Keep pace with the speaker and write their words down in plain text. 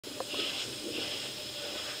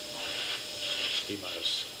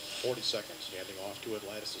T-minus 40 seconds, handing off to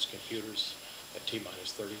Atlantis' computers at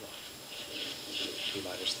T-minus 31.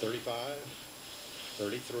 T-minus 35,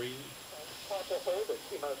 33. Hold at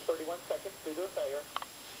T-minus 31 seconds due to a failure.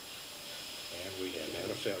 And we have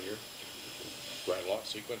had a failure. Ground lock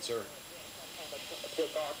sequencer.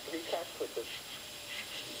 Retract switches.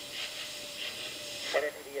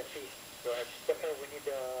 At NTDSC. Go ahead. Yes, sir. We need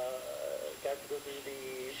guys to go do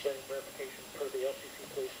the verification for the LCC,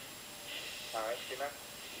 please. All right, C-Mac.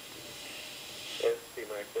 Yes,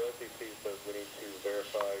 C-Mac. The LCC says we need to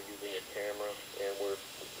verify using a camera, and we're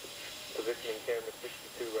positioning camera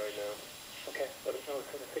 62 right now. Okay, let us know as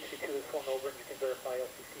soon as 62 is flown over and you can verify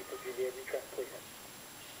LCC for GVA retract, please.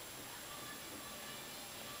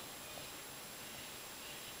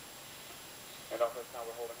 And also now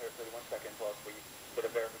we're holding here 31 seconds while we get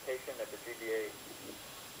a verification that the GVA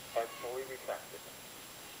has fully retracted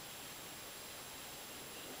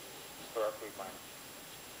for our fleet line.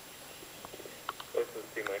 This is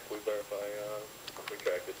C-Mac. We verify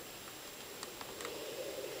retracted.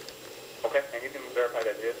 Okay, and you can verify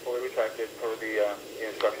that it is fully retracted per the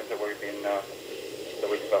instructions that we've been that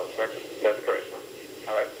we developed, correct? That's correct.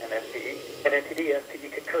 All right, and SPE? And NTD,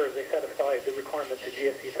 SPE concurs. They satisfy the requirements of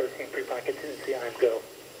GSE 13 pre-flight contingency. I'm go.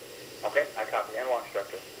 Okay, I copy. And launch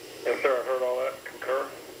structure. Yes, sir. I heard all that. Concur.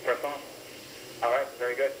 Press on. All right,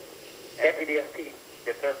 very good. NTD, SPE?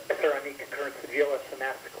 Yes, sir. Yes, sir. I need concurrence to GLS and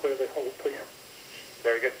ask to clear the hold, please.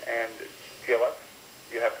 Very good. And GLS,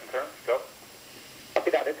 you have concurrence? Go. Copy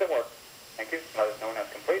that. It's in work. Thank you. Let us know when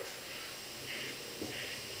that's complete.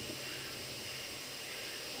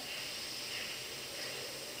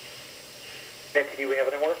 NTD, we have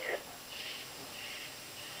it in work?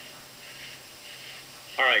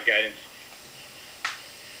 All right, guidance.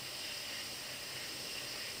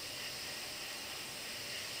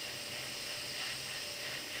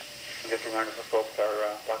 Just a reminder for folks,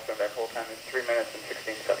 our launch time back hold time is 3 minutes and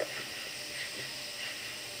 16 seconds.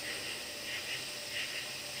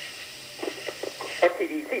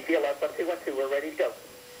 FTD, CPLS 1212, we're ready to go.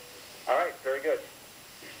 All right, very good.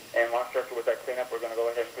 And launch structure with that cleanup, we're going to go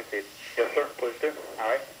ahead and proceed. Yes, sir, please do. All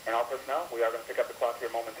right, and all personnel, we are going to pick up the clock here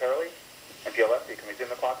momentarily. And GLS, you can resume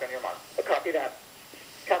the clock on your mark. Copy that.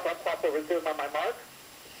 Countdown clock will resume on my mark.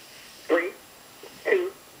 3,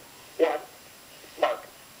 2, 1, mark.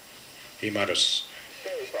 T-minus.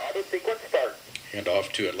 Okay, so auto sequence start.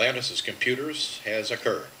 Handoff to Atlantis' computers has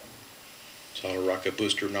occurred. Solid rocket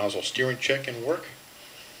booster nozzle steering check and work.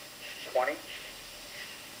 20.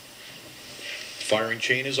 Firing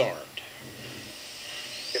chain is armed.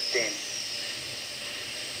 15.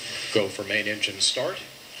 Go for main engine start.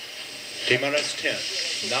 T-minus 10,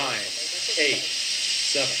 9, 8,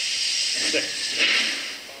 7,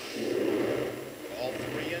 6. All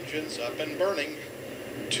three engines up and burning.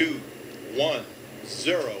 2, 1,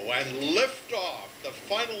 0, and liftoff. The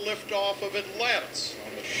final liftoff of Atlantis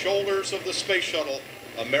on the shoulders of the space shuttle.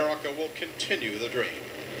 America will continue the dream.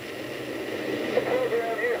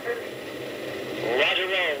 Roger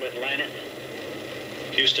roll, Atlantis.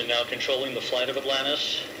 Houston now controlling the flight of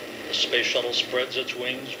Atlantis. The space shuttle spreads its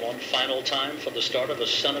wings one final time for the start of a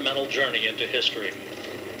sentimental journey into history.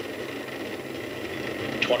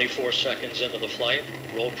 24 seconds into the flight,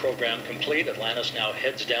 roll program complete. Atlantis now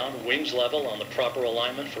heads down, wings level on the proper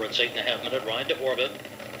alignment for its 8.5-minute ride to orbit.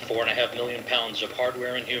 4.5 million pounds of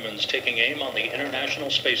hardware and humans taking aim on the International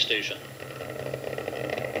Space Station.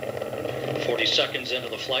 40 seconds into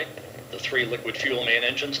the flight, the 3 liquid fuel main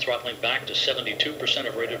engines throttling back to 72%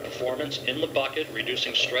 of rated performance in the bucket,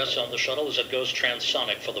 reducing stress on the shuttle as it goes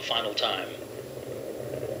transonic for the final time.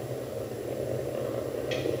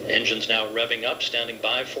 Engines now revving up, standing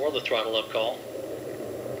by for the throttle up call.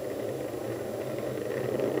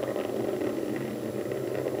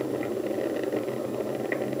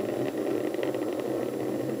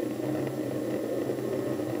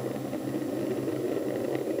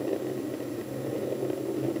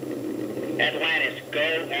 Atlantis,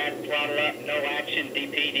 go at throttle up, no action,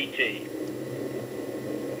 DPDT.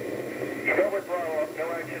 Go with throttle up,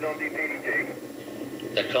 no action on DPDT.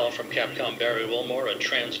 That call from Capcom Barry Wilmore, a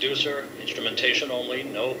transducer, instrumentation only,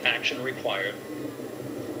 no action required.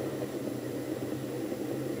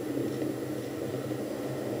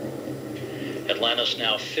 Atlantis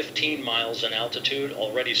now 15 miles in altitude,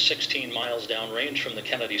 already 16 miles downrange from the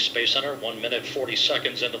Kennedy Space Center, 1 minute 40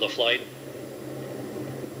 seconds into the flight.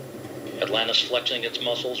 Atlantis flexing its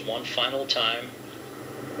muscles one final time.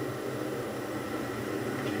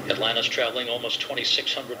 Atlantis traveling almost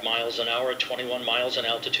 2,600 miles an hour, 21 miles in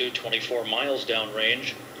altitude, 24 miles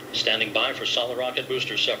downrange, standing by for solid rocket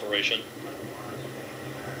booster separation.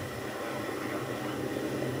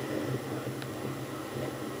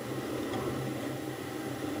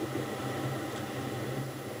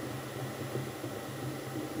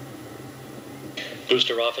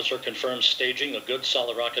 Booster officer confirms staging a good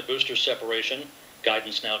solid rocket booster separation.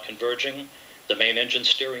 Guidance now converging. The main engine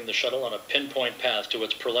steering the shuttle on a pinpoint path to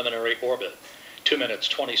its preliminary orbit. 2 minutes,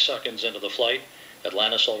 20 seconds into the flight.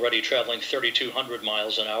 Atlantis already traveling 3,200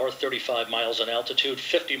 miles an hour, 35 miles in altitude,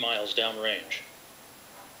 50 miles downrange.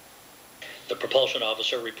 The propulsion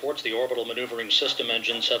officer reports the orbital maneuvering system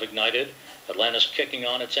engines have ignited. Atlantis kicking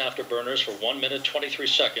on its afterburners for 1 minute, 23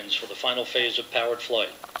 seconds for the final phase of powered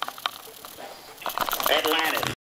flight. Atlantis.